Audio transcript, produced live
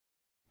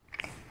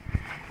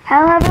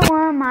Hello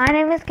everyone, my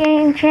name is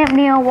Game Champ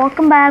Neo.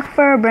 Welcome back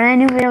for a brand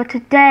new video.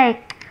 Today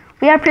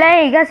we are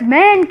playing as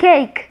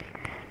Mancake.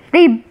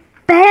 They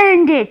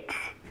banned it.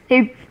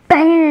 They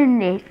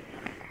banned it.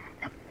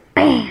 The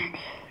bandit.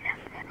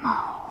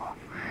 Oh.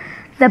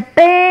 The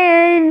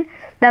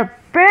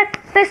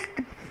breakfast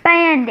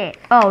bandit.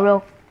 Oh,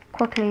 real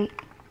quickly.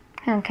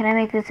 Hang on, can I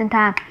make this in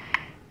time?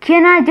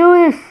 Can I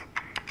do this?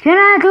 Can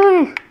I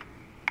do this?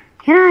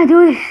 Can I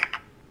do this?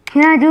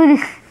 Can I do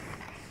this?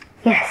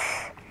 Yes.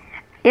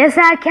 Yes,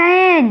 I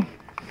can.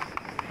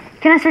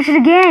 Can I switch it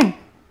again?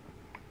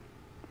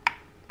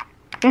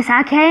 Yes,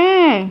 I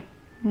can.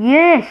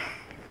 Yes.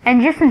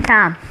 And just in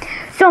time.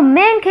 So,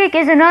 Mancake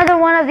is another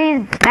one of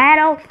these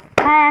Battle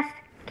Pass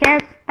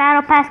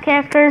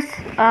characters.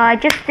 I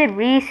just did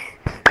Reese.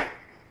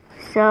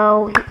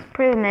 So, he's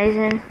pretty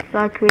amazing.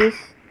 Like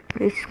Reese.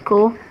 Reese is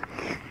cool.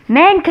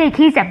 Mancake,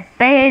 he's a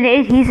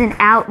bandit. He's an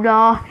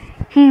outlaw.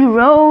 He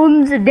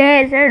roams the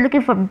desert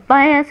looking for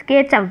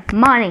baskets of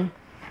money.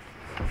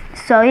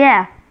 So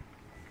yeah,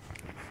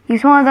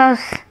 he's one of those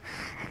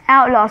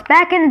outlaws.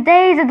 Back in the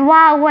days of the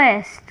Wild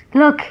West.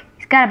 Look,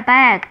 he's got a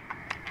bag.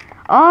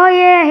 Oh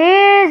yeah,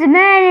 here's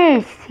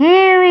Menace.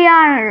 Here we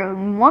are.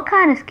 What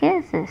kind of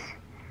skin is this?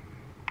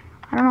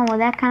 I don't know what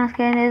that kind of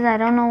skin is. I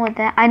don't know what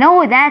that... I know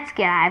what that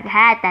skin. I've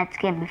had that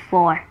skin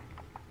before.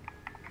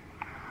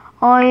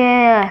 Oh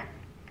yeah,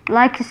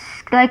 like a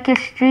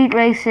street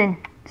racing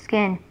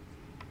skin.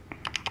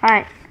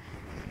 Alright,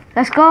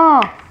 let's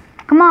go.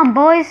 Come on,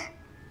 boys.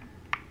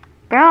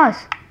 Bros.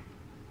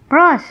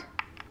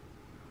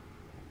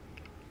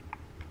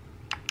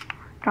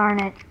 Darn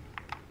it.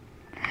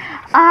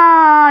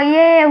 Oh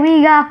yeah,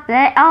 we got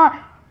that. Oh,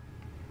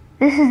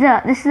 this is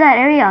that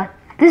area.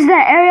 This is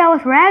that area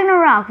with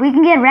Ragnarok. We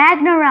can get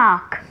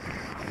Ragnarok.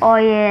 Oh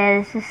yeah,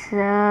 this is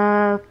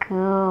so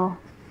cool.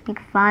 You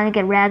can finally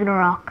get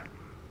Ragnarok.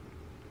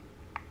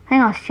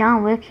 Hang on, is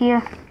John Wick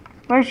here?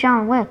 Where's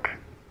John Wick?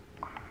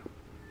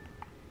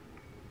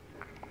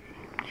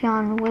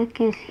 John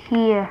Wick is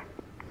here.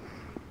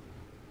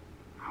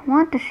 I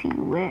want to see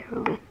where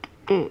Rick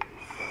is.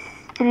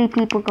 3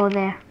 people go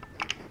there.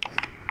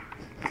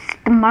 It's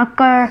the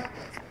marker.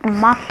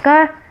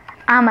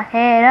 I'ma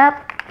head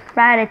up,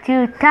 right it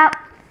to top.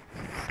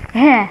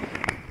 Yeah,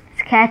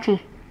 it's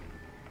catchy.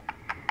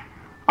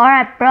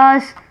 Alright,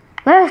 bros,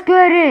 let's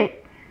get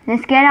it.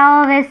 Let's get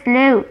all this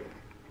loot.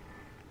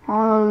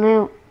 All the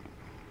loot.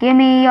 Give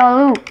me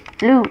your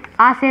loot.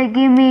 I said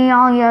give me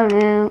all your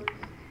loot.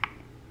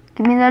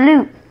 Give me the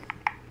loot.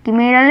 Give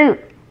me the loot.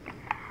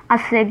 I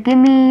said, give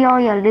me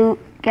all your loot.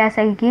 I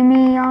said, give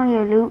me all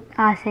your loot.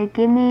 I said,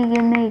 give me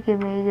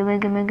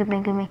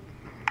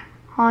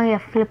all your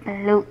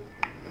flipping loot.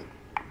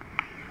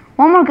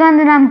 One more gun,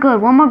 then I'm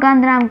good.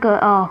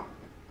 Oh,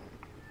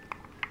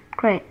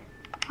 great.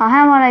 How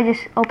about I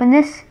just open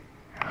this?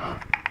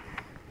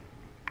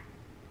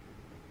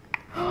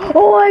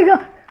 Oh my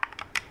god!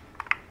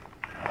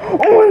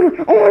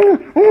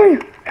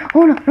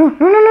 Oh no.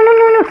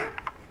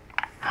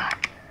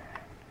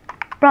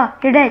 Bro,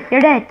 you're dead. I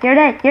don't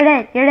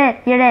care, you're dead.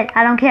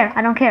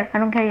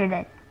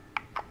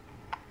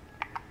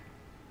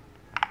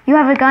 You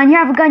have a gun.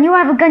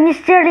 You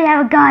surely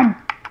have a gun.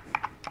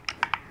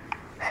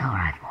 So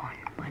rifle,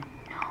 but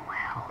no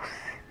health.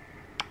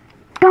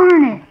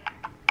 Darn it.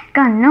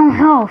 Got no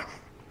health.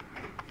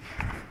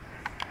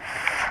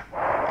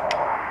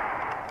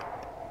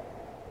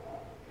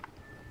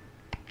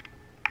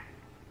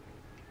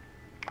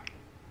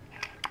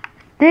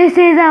 This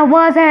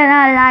wasn't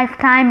a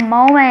lifetime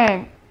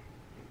moment.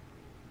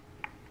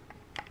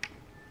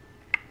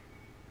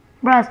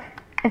 Bros,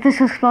 if this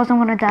explodes, I'm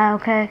gonna die,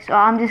 okay? So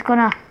I'm just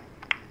gonna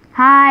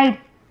hide.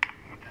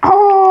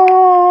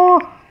 Oh!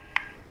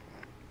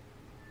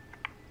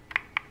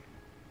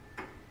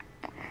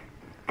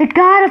 The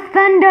god of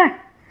thunder!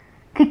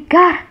 The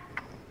god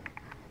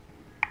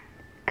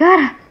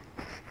of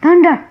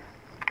thunder!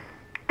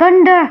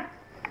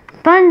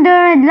 Thunder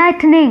and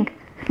lightning!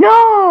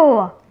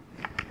 No!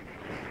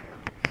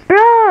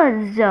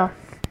 Bros!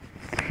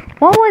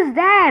 What was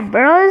that,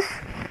 bros?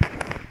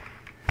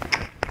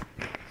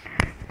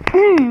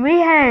 We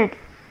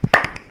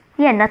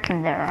had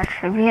nothing there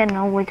actually. We had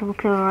no way to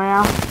victory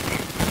royale.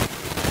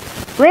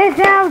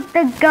 Without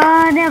the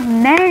god of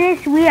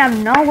menace, we have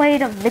no way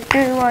to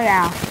victory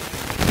royale.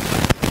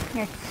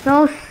 It's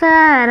so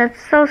sad.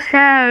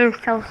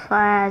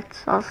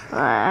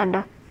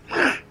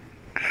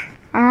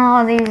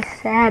 Oh, these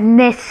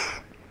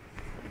sadness.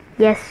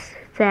 Yes,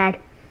 sad.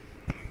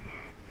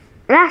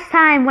 Last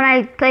time when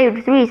I played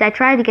with Reese, I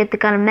tried to get the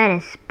gun of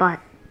menace,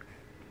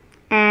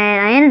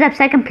 and I ended up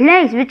 2nd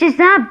place, which is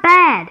not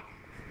bad.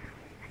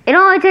 It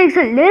only takes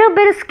a little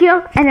bit of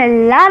skill and a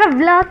lot of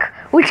luck,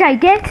 which I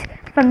get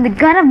from the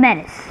gun of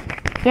menace.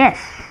 Yes.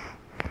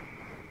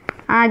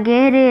 I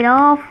get it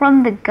all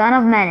from the gun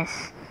of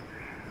menace.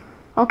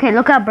 Okay,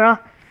 look up, bro.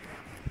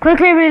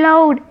 Quickly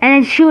reload and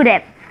then shoot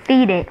it.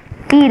 Beat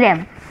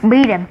him.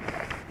 Alright,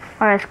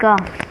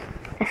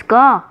 let's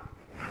go.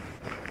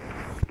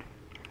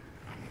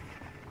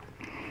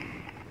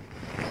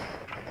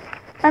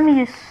 Let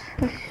me just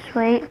Let's just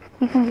wait.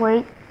 You can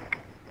wait.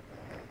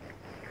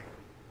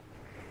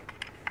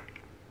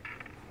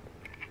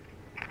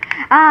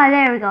 Ah,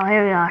 there we go.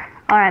 Here we are.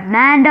 Alright,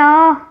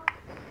 Mando.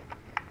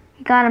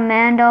 We got a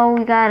Mando.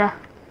 We got a...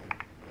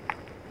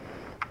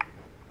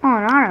 Oh,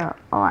 not a...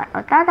 Oh, I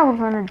thought that was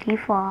gonna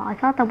default. I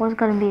thought that was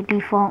gonna be a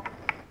default.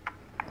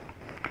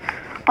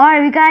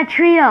 Alright, we got a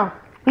trio.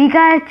 We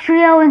got a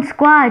trio in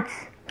squads.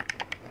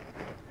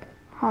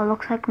 Oh,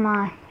 looks like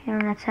my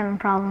internet's having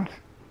problems.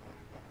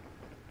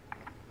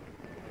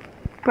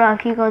 Bro,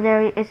 if you go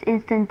there, it's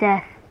instant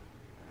death.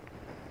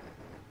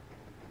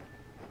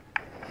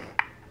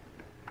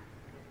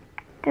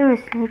 There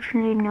is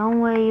literally no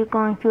way you're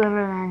going to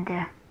ever land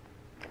there.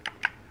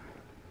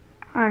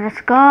 Alright,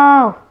 let's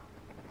go!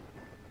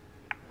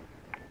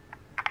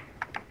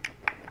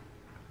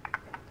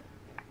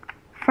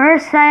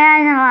 First, I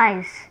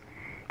analyze.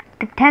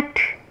 Detect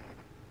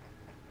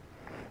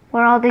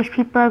where all these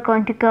people are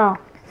going to go.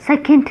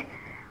 Second,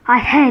 I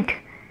head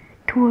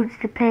towards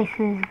the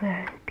places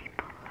where the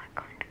people are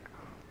going to go.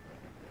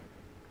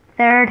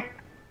 Third,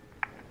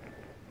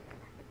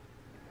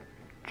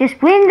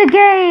 just win the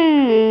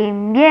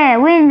game. Yeah,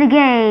 win the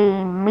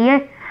game.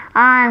 Yeah,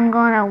 I'm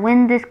gonna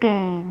win this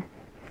game.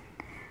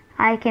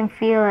 I can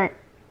feel it.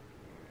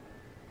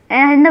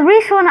 And the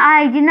reason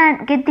I did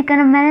not get the gun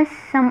of menace,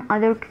 some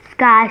other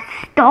guy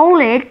stole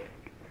it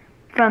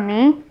from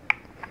me.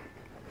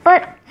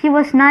 But he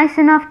was nice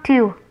enough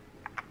to.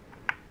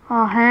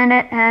 Oh, hand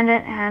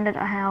it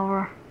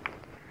over.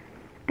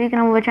 Speaking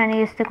of which, I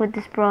need to stick with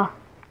this, bro.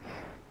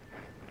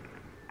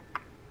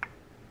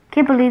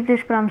 Can't believe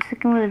this, but I'm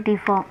sticking with the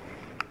default.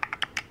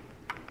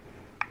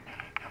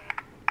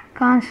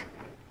 Guns.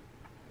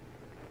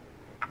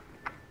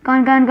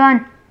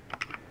 Gun.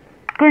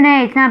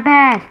 Grenades, not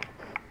bad.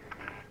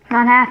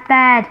 Not half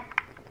bad.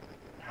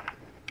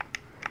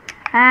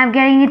 I'm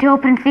getting into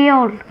open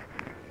field.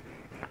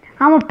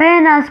 I'm a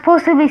panda. I'm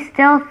supposed to be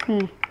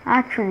stealthy,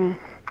 actually.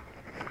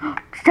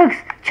 Chug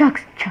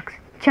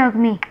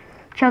me.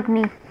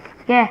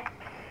 Yeah,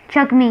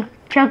 chug me.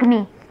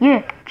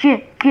 Yeah,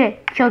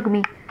 chug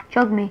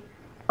me.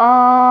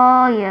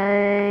 Oh,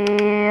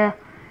 yeah.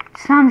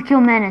 It's time to kill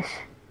Menace.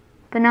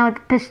 But now with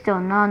the pistol.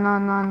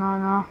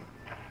 No.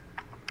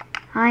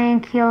 I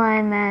ain't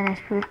killing Menace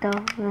with the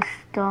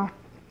pistol.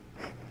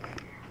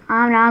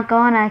 I'm not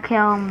gonna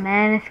kill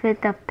Menace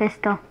with the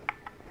pistol.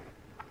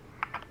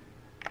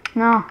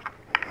 No.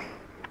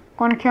 I'm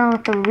gonna kill him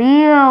with the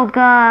real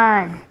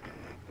gun.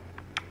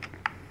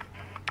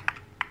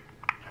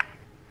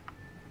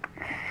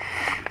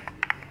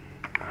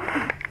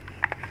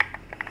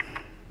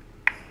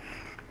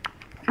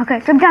 Okay,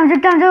 jump down,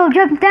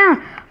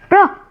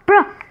 Bro,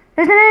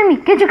 there's an enemy.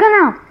 Get your gun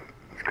out.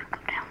 It's gonna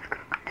come down,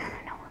 I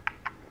know it.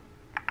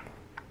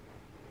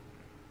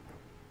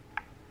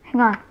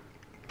 Hang on.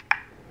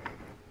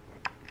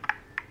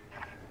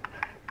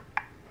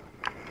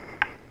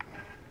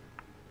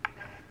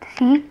 Does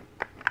he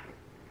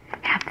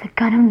have the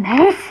gun of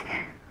menace?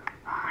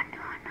 Oh, no.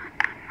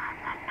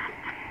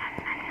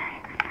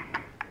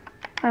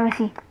 Where is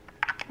he?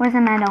 Where's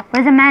the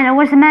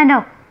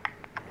Mando?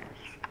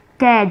 He's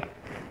dead.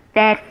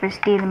 Dead for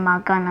stealing my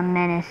gun of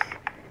menace.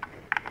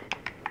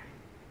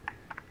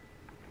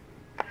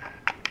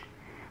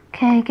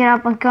 Okay, get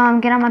out my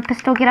gun, get out my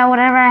pistol, get out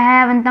whatever I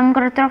have, and I'm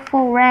gonna throw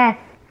full wrath.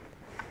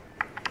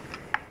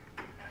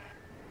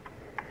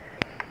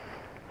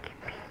 Can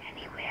be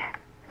anywhere.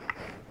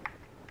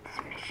 This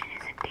mission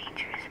is a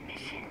dangerous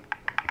mission.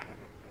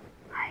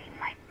 I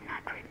might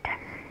not return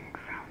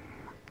from.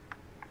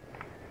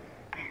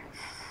 And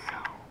so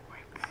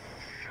it's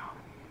so.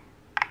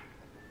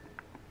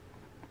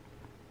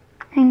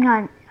 Hang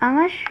on, I'm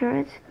not sure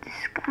it's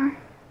this guy.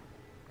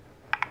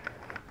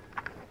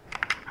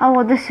 Oh,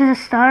 well, this is a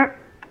start.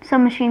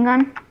 Submachine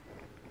gun.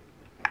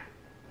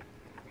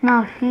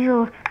 No,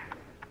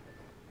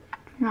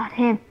 not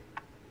him.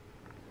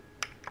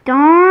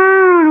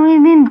 Darn,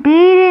 we've been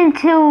beaten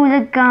to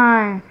the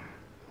gun.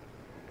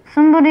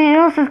 Somebody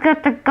else has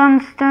got the gun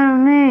instead of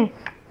me.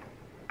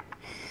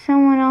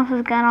 Someone else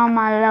has got all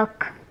my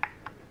luck.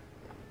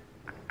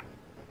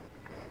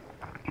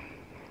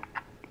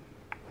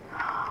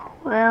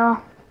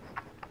 Well,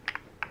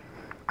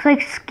 looks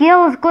like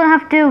skill is gonna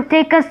have to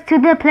take us to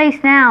the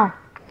place now.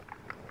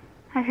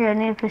 Actually, I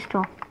need a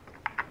pistol.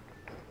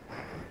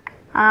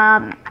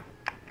 I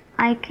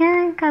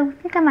think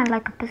I might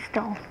like a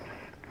pistol.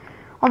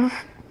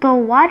 Although,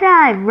 why did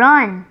I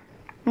run?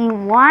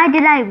 Why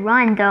did I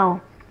run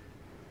though?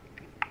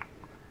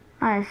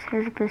 Ah,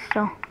 here's a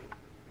pistol.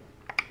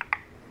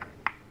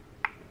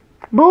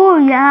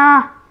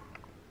 Booyah!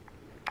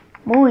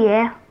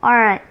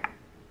 Alright.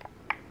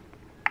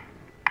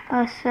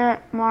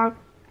 Set marker.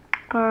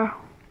 I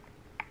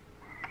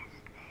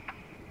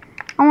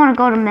want to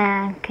go to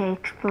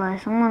Mancake's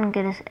place. I want to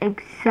get his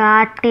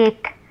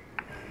exotic.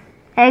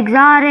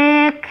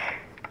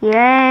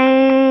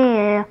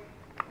 Yeah.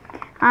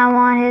 I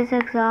want his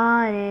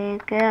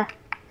exotic. Yeah.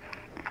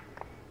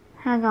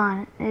 Hang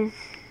on. Is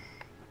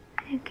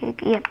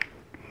Mancake? Yep.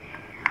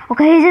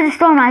 Okay, he's in the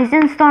storm now. He's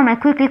in the storm now.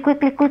 Quickly,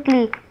 quickly,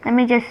 quickly. Let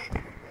me just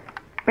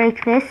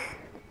break this.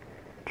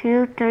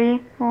 2, 3,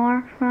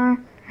 4, 5,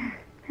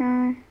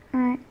 7,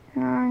 8,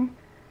 9,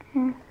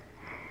 10.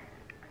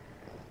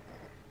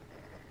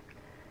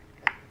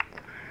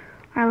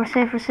 Alright, we're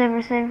safe, we're safe,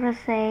 we're safe, we're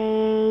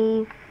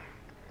safe.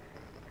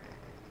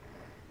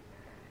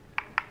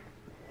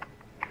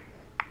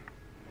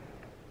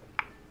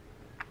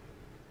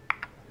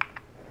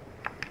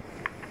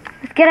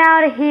 Let's get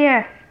out of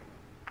here.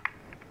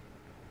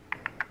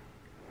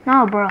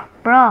 No, bro.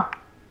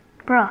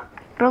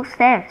 Broke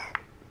stairs.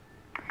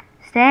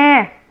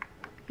 Stair.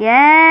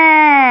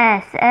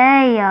 Yes.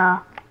 Hey.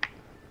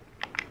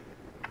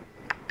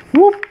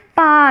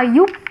 Whoopa.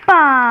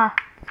 Yoopa.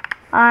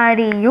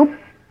 Ari.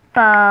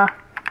 Yoopa.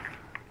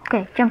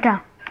 Okay, jump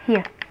down.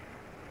 Here.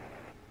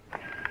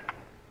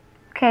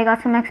 Okay, I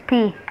got some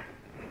XP.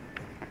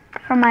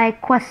 For my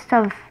quest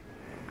of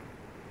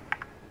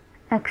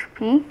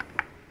XP.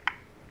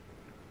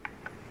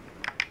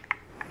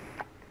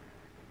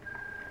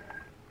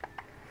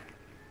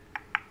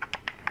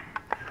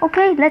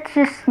 Okay, let's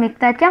just make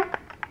that jump.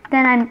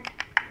 Then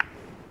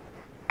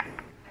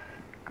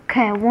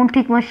okay, I won't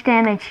take much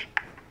damage.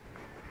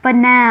 But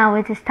now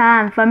it is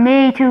time for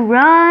me to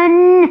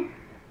run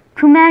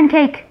to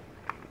Mancake.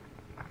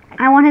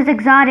 I want his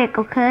exotic,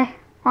 okay?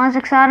 I want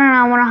his exotic and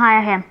I want to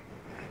hire him.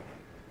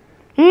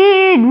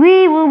 And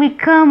we will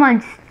become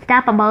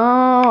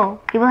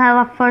unstoppable. We will have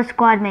our first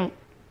squad mate.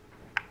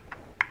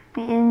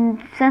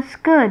 And that's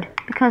good,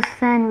 because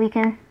then we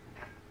can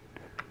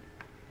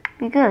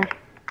be good.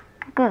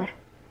 Good.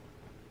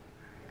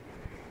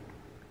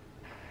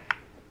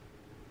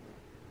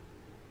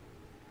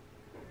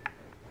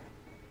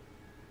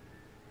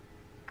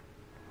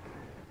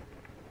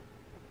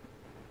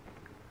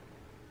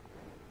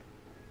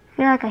 I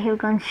feel like I hear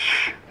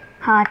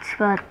gunshots,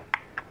 but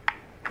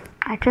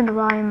I turned the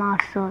volume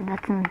off, so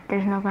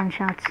there's no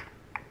gunshots.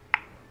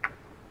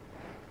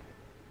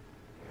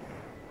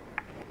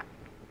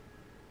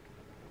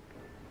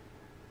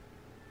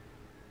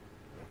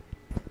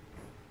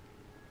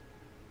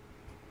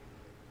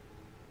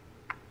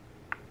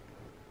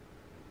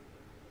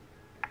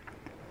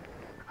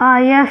 Ah,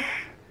 yes.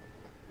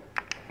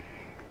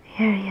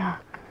 Here you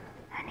are.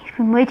 And he's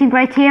been waiting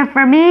right here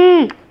for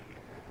me.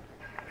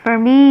 For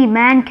me,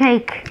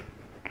 Mancake.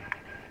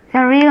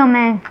 The real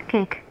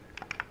Mancake.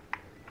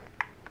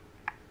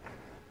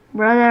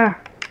 Brother.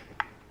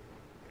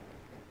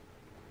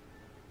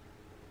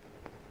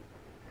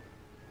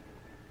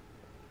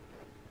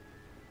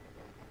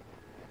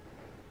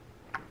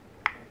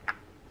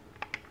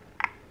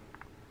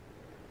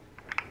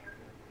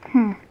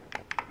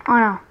 Oh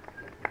no.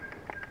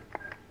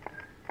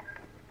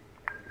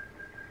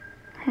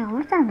 Hang on,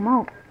 where's that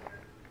remote?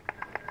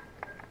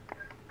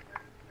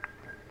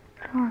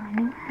 Oh, I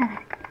knew I had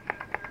it.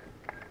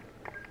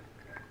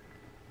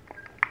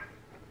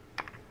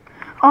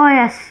 Oh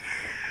yes.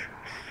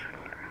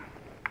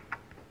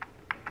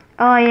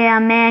 Oh yeah,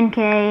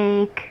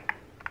 Mancake.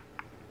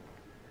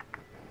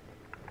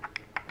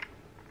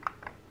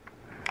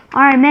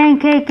 Alright,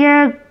 Mancake,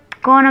 you're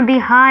gonna be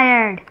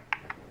hired.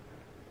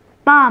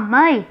 By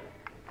me.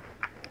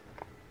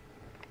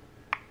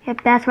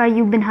 Yep, that's why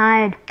you've been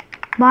hired.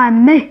 By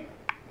me.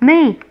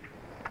 Me.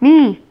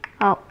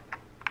 Oh.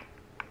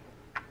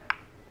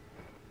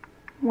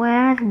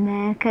 Where's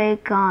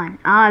Mancake gone?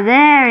 Ah,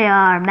 there you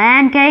are,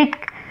 Mancake.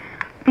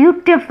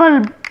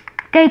 Beautiful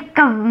cake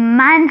of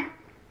man.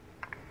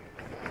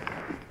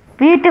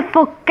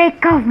 Beautiful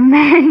cake of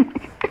man.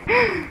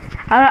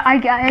 I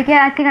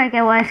think I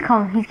get what it's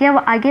called.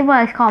 I get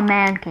what it's called,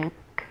 Mancake.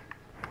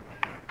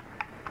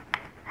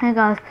 Hey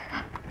guys,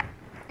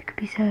 there could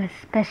be some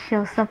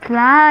special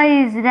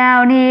supplies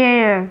down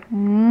here.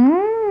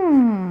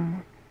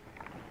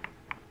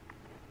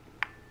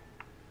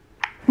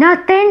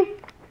 Nothing?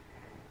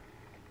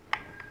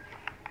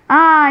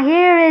 Ah,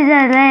 here is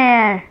a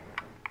lair.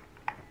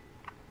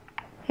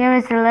 Here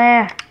is the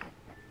lair.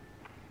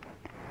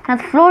 Now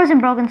the floor isn't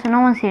broken, so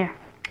no one's here.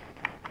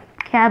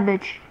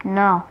 Cabbage,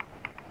 no.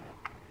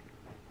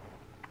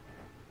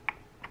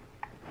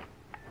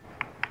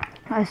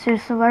 Oh,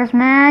 seriously, where's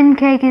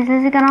Mancake? He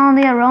says he got all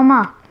the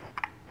aroma.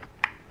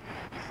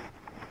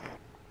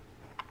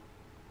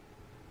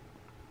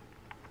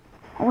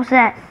 What's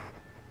that?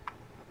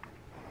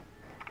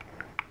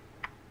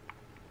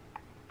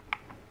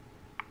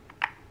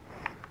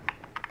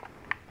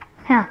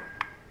 Yeah.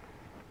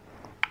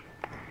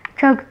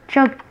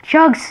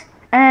 Chugs.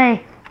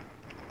 Hey.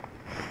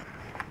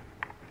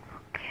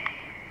 Okay.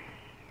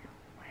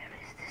 Where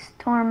is this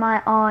storm?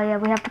 Oh yeah,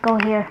 we have to go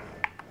here.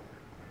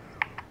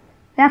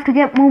 We have to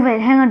move it.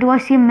 Hang on, do I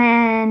see a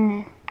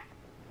man?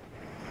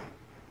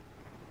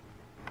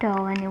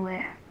 Go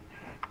anywhere.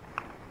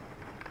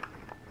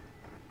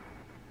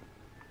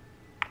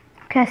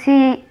 Okay, I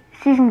see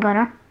some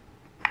gunner.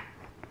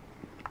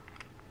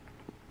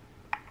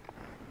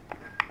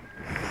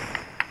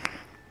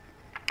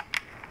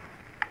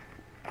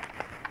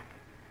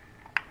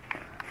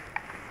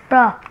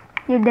 Bro,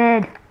 you're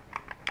dead.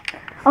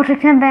 I'll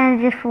take 10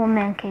 bandages for one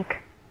Mancake.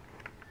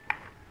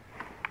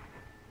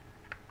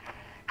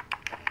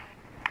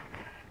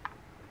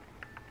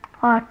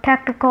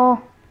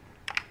 tactical.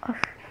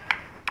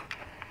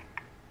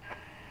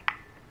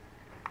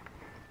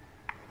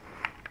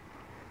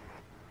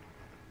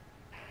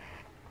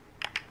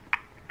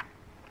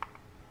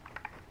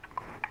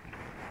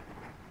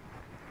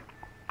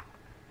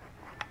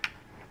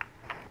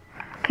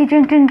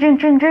 Okay,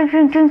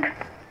 drink.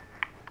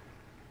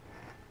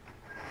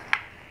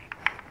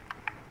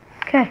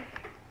 Okay.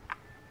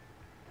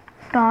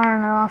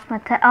 Darn, I lost my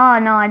tech. Oh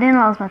no, I didn't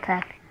lose my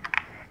tech.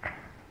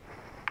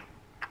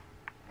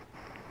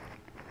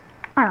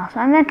 I lost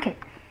my medkit.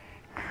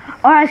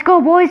 Alright, let's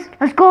go, boys.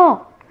 Let's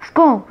go.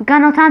 We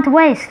got no time to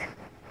waste.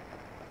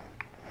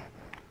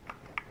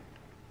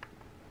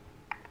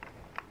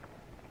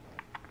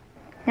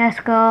 Let's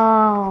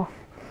go.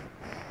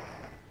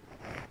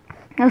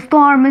 The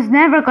storm is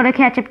never gonna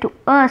catch up to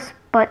us,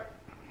 but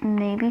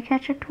maybe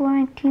catch up to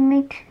our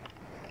teammate.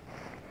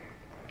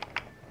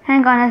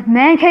 Hang on, has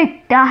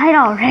Mancake died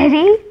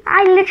already?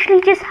 I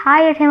literally just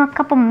hired him a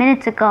couple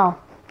minutes ago.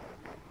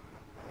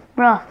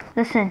 Bruh,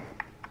 listen.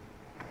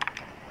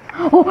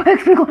 Oh,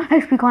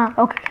 XP going out.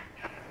 Okay.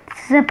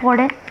 This is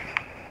important.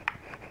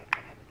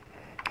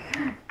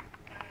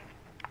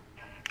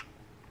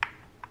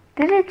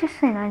 Did it just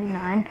say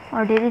 99?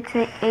 Or did it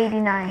say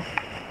 89?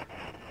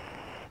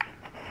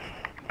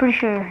 Pretty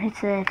sure it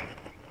said.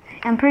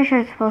 I'm pretty sure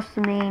it's supposed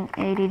to mean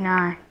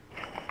 89.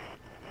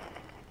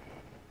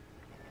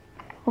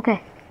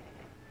 Okay.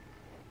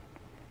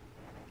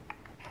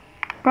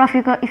 Bro,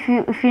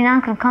 if you're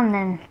not gonna come,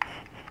 then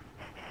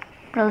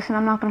bro, listen,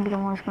 I'm not gonna be the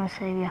one who's gonna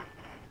save you.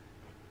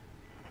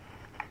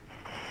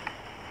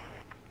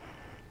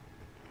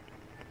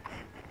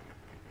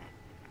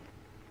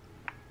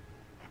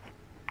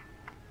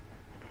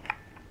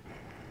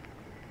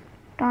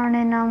 Darn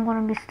it, now I'm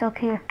gonna be stuck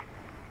here.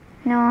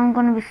 Now I'm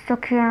gonna be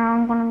stuck here, now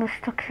I'm gonna be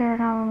stuck here,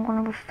 now I'm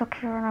gonna be stuck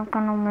here, and I'm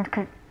gonna make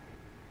it.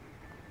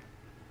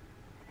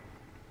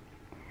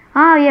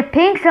 Oh, yeah,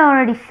 Pink's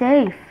already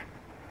safe.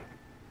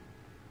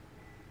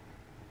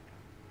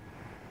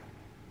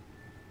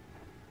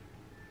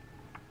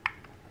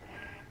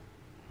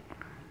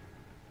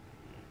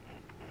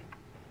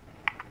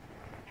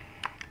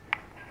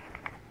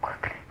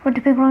 Quickly, what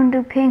did Pink run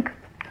do, Pink?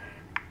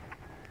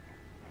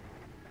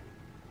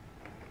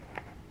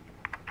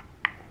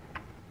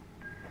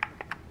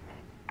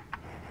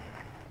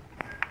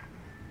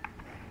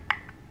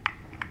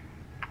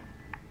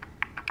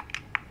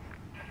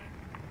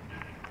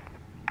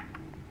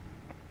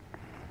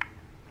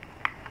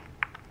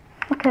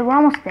 Okay, we're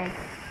almost dead.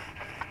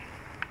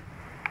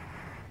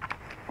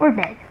 We're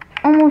dead.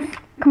 Almost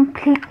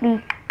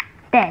completely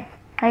dead.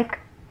 Like,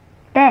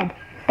 dead.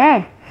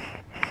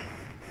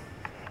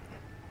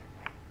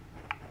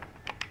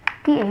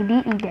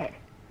 D-A-D-E, dead.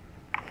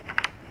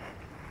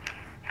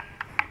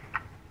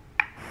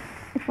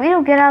 If we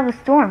don't get out of the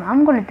storm,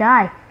 I'm gonna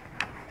die.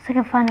 So I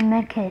can find a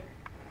medkit.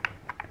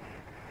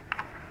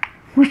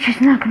 Which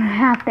is not gonna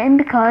happen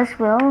because,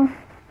 well,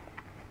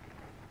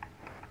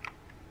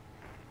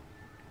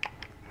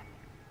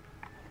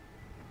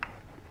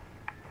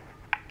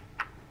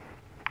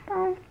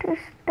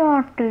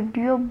 started,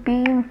 you're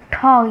being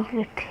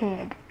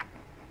targeted.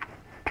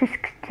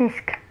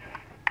 Tisk.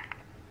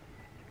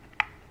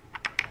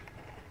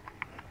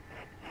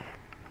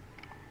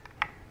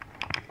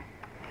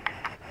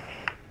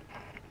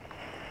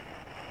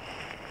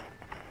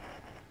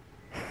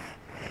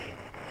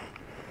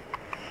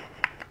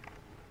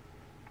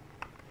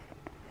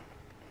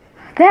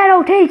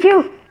 That'll teach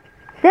you.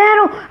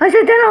 I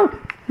said that'll.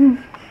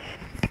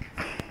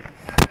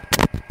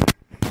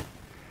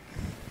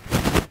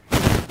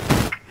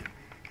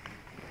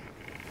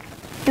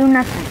 Do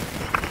nothing.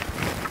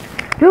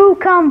 Do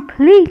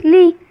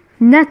completely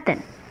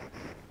nothing.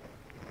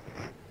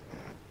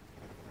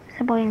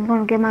 Somebody's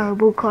gonna get my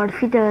reboot card. If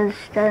he does,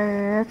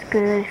 then that's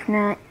good. If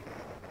not,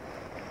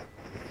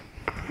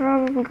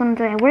 probably gonna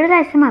die. Where did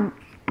I send my?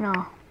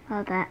 No,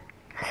 not that.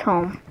 That's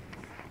home.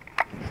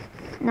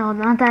 No,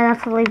 not that.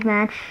 That's a league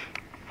match.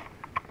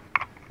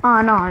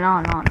 Oh no,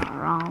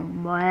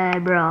 wrong boy,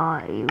 bro.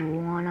 You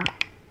wanna?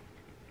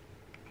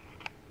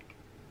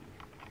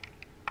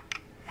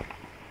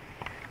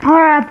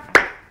 Alright,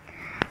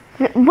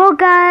 well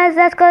guys,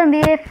 that's gonna be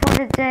it for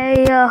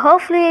today.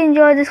 Hopefully you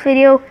enjoyed this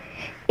video.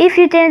 If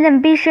you did,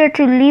 then be sure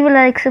to leave a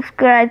like,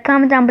 subscribe,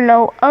 comment down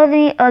below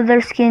any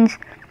other skins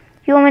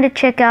you want me to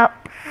check out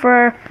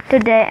for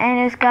today.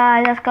 Anyways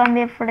guys, that's gonna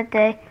be it for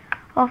today.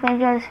 Hopefully you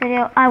enjoyed this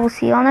video. I will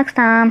see you all next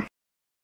time.